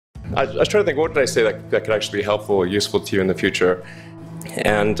I was trying to think, what did I say that could actually be helpful or useful to you in the future?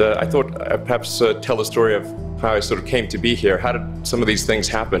 And I thought I'd perhaps tell the story of how I sort of came to be here. How did some of these things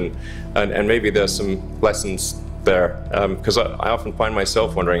happen? And maybe there's some lessons there, because I often find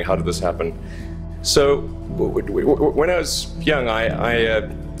myself wondering, how did this happen? So when I was young, I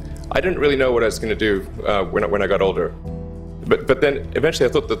didn't really know what I was going to do when I got older. But then eventually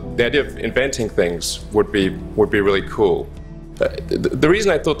I thought that the idea of inventing things would be really cool. The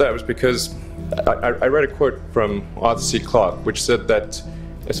reason I thought that was because I read a quote from Arthur C. Clarke, which said that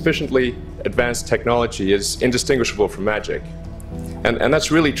sufficiently advanced technology is indistinguishable from magic. And that's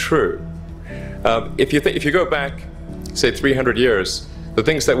really true. If you go back, say, 300 years, the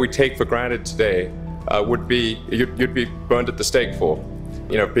things that we take for granted today you'd be burned at the stake for.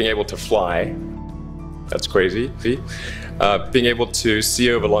 You know, being able to fly, that's crazy. Being able to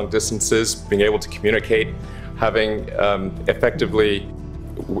see over long distances, being able to communicate, having effectively,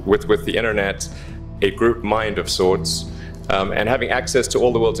 with the internet, a group mind of sorts, and having access to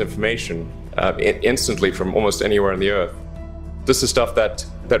all the world's information instantly from almost anywhere on the earth. This is stuff that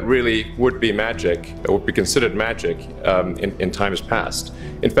really would be magic, or would be considered magic in times past.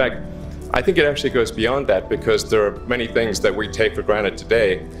 In fact, I think it actually goes beyond that, because there are many things that we take for granted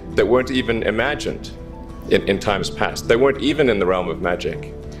today that weren't even imagined in times past. They weren't even in the realm of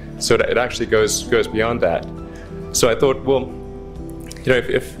magic. So it actually goes beyond that. So I thought, well, you know,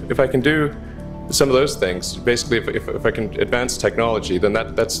 if I can do some of those things, basically if I can advance technology, then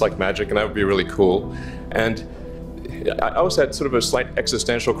that's like magic, and that would be really cool. And I also had sort of a slight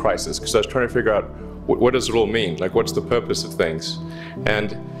existential crisis, because I was trying to figure out what does it all mean? Like, what's the purpose of things?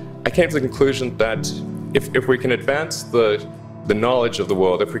 And I came to the conclusion that if we can advance the knowledge of the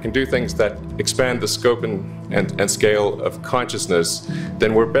world, if we can do things that expand the scope and scale of consciousness,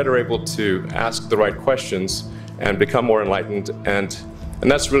 then we're better able to ask the right questions and become more enlightened, and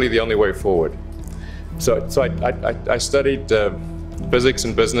that's really the only way forward. So I studied physics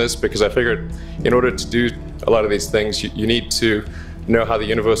and business, because I figured in order to do a lot of these things, you need to know how the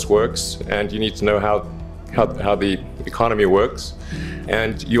universe works, and you need to know how the economy works,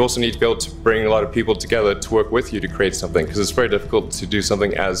 and you also need to be able to bring a lot of people together to work with you to create something, because it's very difficult to do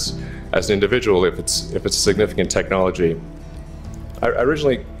something as an individual if it's a significant technology. I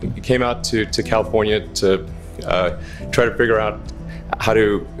originally came out to California to try to figure out how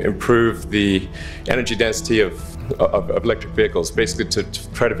to improve the energy density of electric vehicles, basically to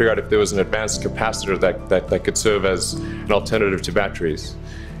try to figure out if there was an advanced capacitor that could serve as an alternative to batteries.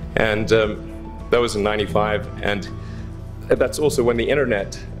 And that was in '95, and that's also when the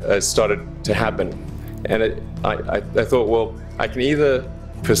internet started to happen. And I thought, well, I can either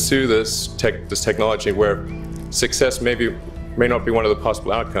pursue this technology where success may not be one of the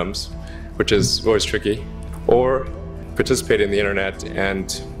possible outcomes, which is always tricky, or participate in the internet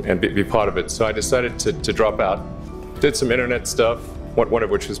and be part of it. So I decided to drop out. Did some internet stuff, one of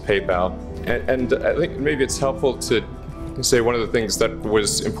which was PayPal. And I think maybe it's helpful to say one of the things that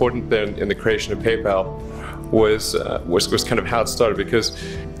was important then in the creation of PayPal was kind of how it started, because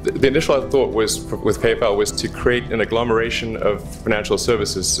the initial thought with PayPal was to create an agglomeration of financial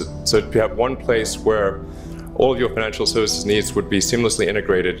services. So to have one place where all of your financial services needs would be seamlessly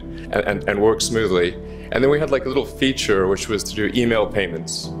integrated and work smoothly. And then we had like a little feature which was to do email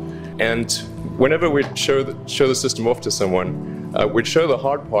payments. And whenever we'd show the system off to someone, we'd show the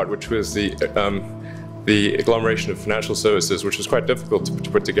hard part, which was the agglomeration of financial services, which was quite difficult to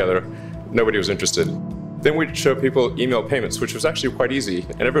put together. Nobody was interested. Then we'd show people email payments, which was actually quite easy,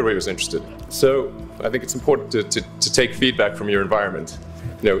 and everybody was interested. So I think it's important to take feedback from your environment.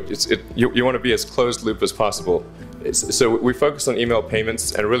 You know, you want to be as closed loop as possible. So we focused on email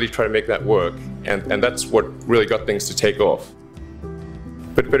payments and really try to make that work, and that's what really got things to take off.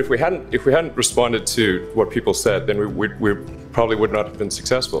 But if we hadn't responded to what people said, then we probably would not have been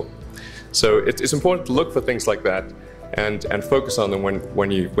successful. So it's important to look for things like that and focus on them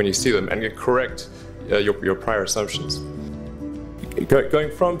when you see them, and correct your prior assumptions.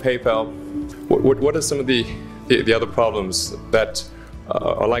 Going from PayPal, what are some of the other problems that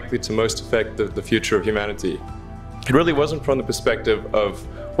are likely to most affect the future of humanity? It really wasn't from the perspective of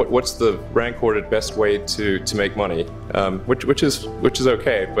what's the rank-ordered best way to make money, which is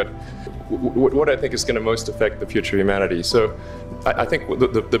okay, but what I think is going to most affect the future of humanity. So I think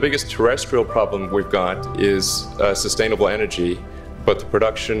the biggest terrestrial problem we've got is sustainable energy, but the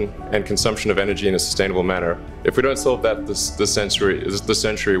production and consumption of energy in a sustainable manner. If we don't solve that this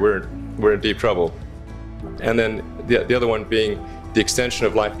century, we're in deep trouble. And then the other one being the extension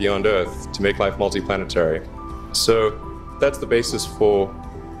of life beyond Earth to make life multiplanetary. So that's the basis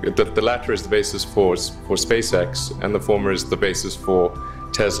the latter is the basis for SpaceX, and the former is the basis for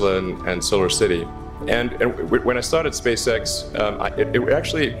Tesla and Solar City. And when I started SpaceX,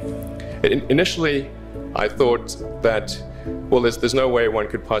 initially I thought that, well, there's no way one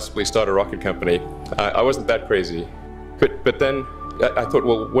could possibly start a rocket company. I wasn't that crazy. But then I thought,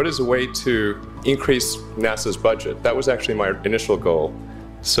 well, what is a way to increase NASA's budget? That was actually my initial goal.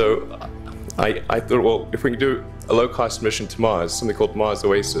 So I thought, well, if we can do a low-cost mission to Mars, something called Mars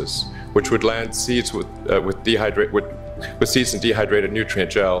Oasis, which would land seeds with seeds and dehydrated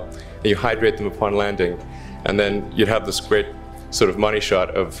nutrient gel, and you hydrate them upon landing, and then you'd have this great sort of money shot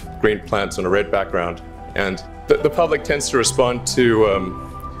of green plants on a red background. And the public tends to respond to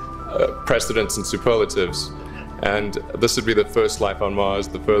precedents and superlatives, and this would be the first life on Mars,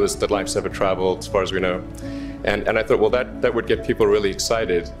 the furthest that life's ever traveled, as far as we know. And I thought, well, that would get people really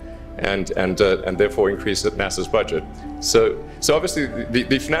excited, and therefore increase NASA's budget. So obviously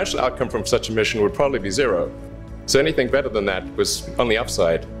the financial outcome from such a mission would probably be zero. So anything better than that was on the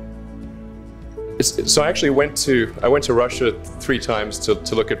upside. So I actually went to Russia 3 times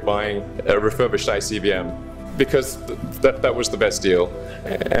to look at buying a refurbished ICBM, because that was the best deal.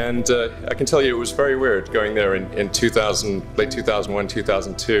 And I can tell you it was very weird going there in late 2001,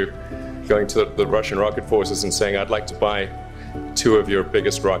 2002, going to the Russian rocket forces and saying, I'd like to buy 2 of your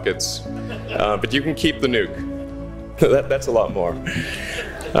biggest rockets, but you can keep the nuke. That's a lot more.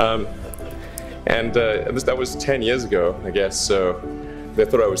 That was 10 years ago, I guess, so they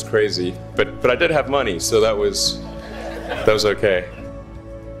thought I was crazy. But I did have money, so that was okay.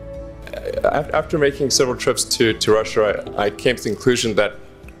 After making several trips to Russia, I came to the conclusion that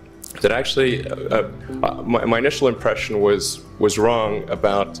actually my initial impression was wrong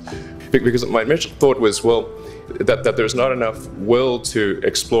because my initial thought was, well, that there's not enough will to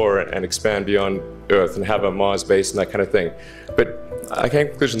explore and expand beyond Earth and have a Mars base and that kind of thing. But I came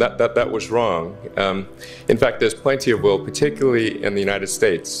to the conclusion that was wrong. In fact, there's plenty of will, particularly in the United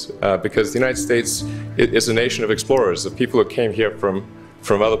States, because the United States is a nation of explorers, of people who came here from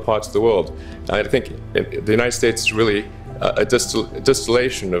other parts of the world. I think the United States is really a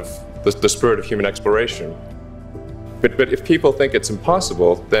distillation of the spirit of human exploration. But if people think it's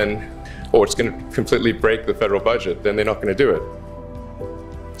impossible, then, or it's going to completely break the federal budget, then they're not going to do it.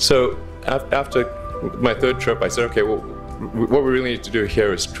 So after my 3rd trip, I said, okay, well, what we really need to do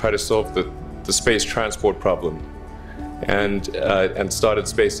here is try to solve the space transport problem, and started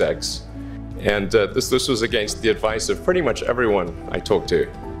SpaceX. And this was against the advice of pretty much everyone I talked to.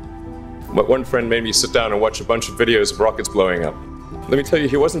 But one friend made me sit down and watch a bunch of videos of rockets blowing up. Let me tell you,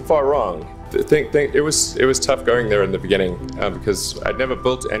 he wasn't far wrong. It was tough going there in the beginning because I'd never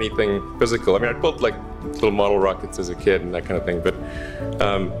built anything physical. I mean, I'd built like little model rockets as a kid and that kind of thing, but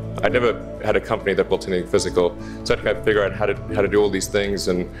I never had a company that built anything physical. So I had to figure out how to do all these things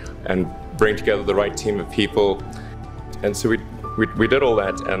and bring together the right team of people. And so we did all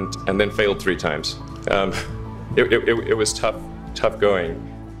that and then failed 3 times. It was tough going.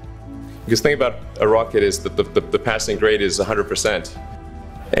 Because the thing about a rocket is that the passing grade is 100%.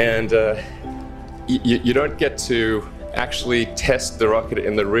 And you don't get to actually test the rocket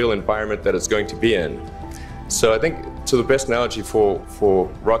in the real environment that it's going to be in. So I think the best analogy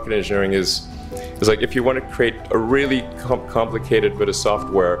for rocket engineering is like if you want to create a really complicated bit of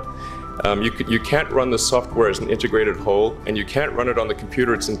software, you can't run the software as an integrated whole, and you can't run it on the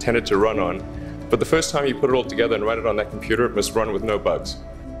computer it's intended to run on. But the first time you put it all together and run it on that computer, it must run with no bugs.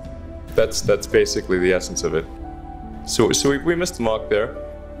 That's basically the essence of it. So we missed the mark there.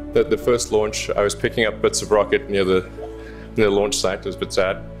 The first launch, I was picking up bits of rocket near the launch site. It was a bit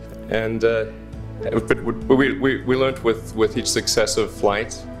sad, but we learned with each successive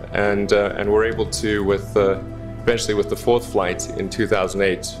flight, and were able to eventually with the 4th flight in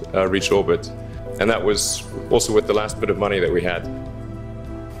 2008 reach orbit, and that was also with the last bit of money that we had.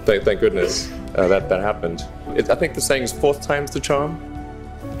 Thank goodness that happened. I think the saying is 4th time's the charm.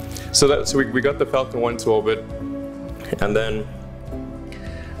 So we got the Falcon 1 to orbit, and then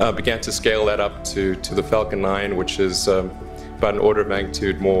began to scale that up to the Falcon 9, which is about an order of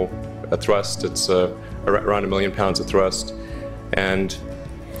magnitude more thrust. It's around 1 million pounds of thrust, and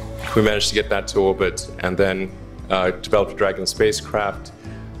we managed to get that to orbit, and then developed a Dragon spacecraft,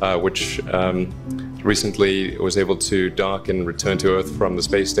 which recently was able to dock and return to Earth from the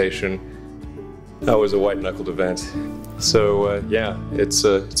space station. That was a white-knuckled event. So yeah, it's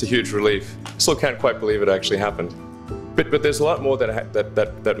a huge relief. Still can't quite believe it actually happened. But there's a lot more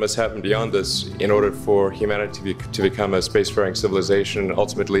that must happen beyond this in order for humanity to become a spacefaring civilization and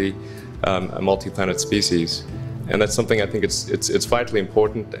ultimately a multi-planet species. And that's something I think it's vitally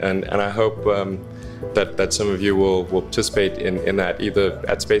important, and I hope that some of you will participate in that, either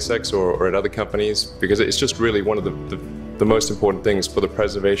at SpaceX or at other companies, because it's just really one of the the most important things for the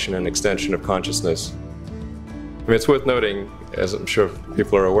preservation and extension of consciousness. I mean, it's worth noting, as I'm sure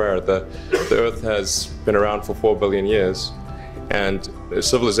people are aware, the Earth has been around for 4 billion years, and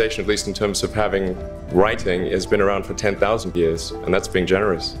civilization, at least in terms of having writing, has been around for 10,000 years, and that's being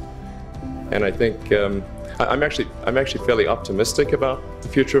generous. And I think I'm actually fairly optimistic about the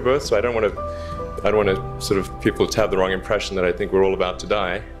future of Earth, so I don't want to sort of people to have the wrong impression that I think we're all about to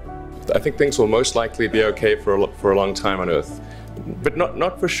die. I think things will most likely be okay for a long time on Earth, but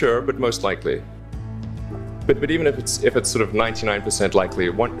not for sure, but most likely. But even if it's sort of 99% likely,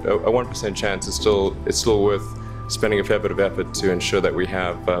 a 1% chance is still worth spending a fair bit of effort to ensure that we've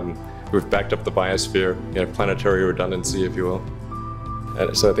backed up the biosphere, planetary redundancy, if you will.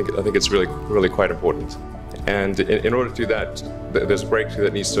 And so I think it's really quite important. And in order to do that, there's a breakthrough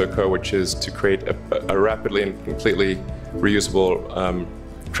that needs to occur, which is to create a rapidly and completely reusable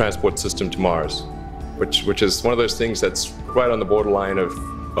transport system to Mars, which is one of those things that's right on the borderline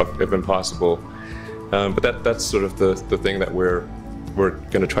of impossible. But that's sort of the thing that we're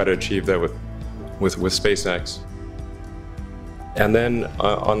going to try to achieve there with SpaceX. And then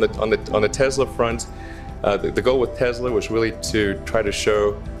on the Tesla front, the goal with Tesla was really to try to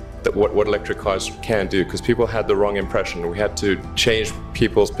show that what electric cars can do, because people had the wrong impression. We had to change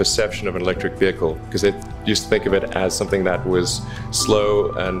people's perception of an electric vehicle, because they used to think of it as something that was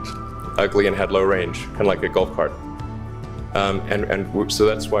slow and ugly and had low range, kind of like a golf cart. So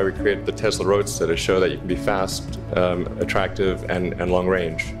that's why we created the Tesla Roadster, to show that you can be fast, attractive, and long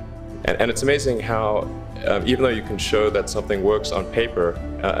range. And it's amazing how, even though you can show that something works on paper,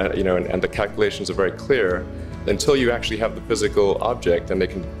 and the calculations are very clear, until you actually have the physical object and they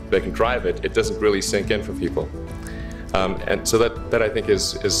can drive it, it doesn't really sink in for people. And so that I think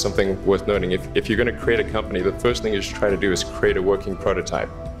is something worth noting. If you're going to create a company, the first thing you should try to do is create a working prototype.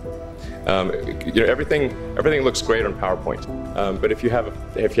 Everything looks great on PowerPoint, but if you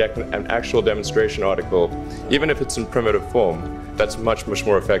have an actual demonstration article, even if it's in primitive form, that's much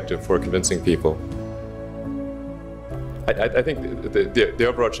more effective for convincing people. I think the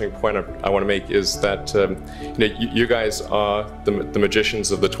overarching point I want to make is that you guys are the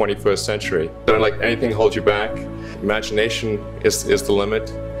magicians of the 21st century. Don't let anything hold you back. Imagination is the limit,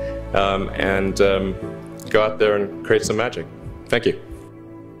 and go out there and create some magic. Thank you.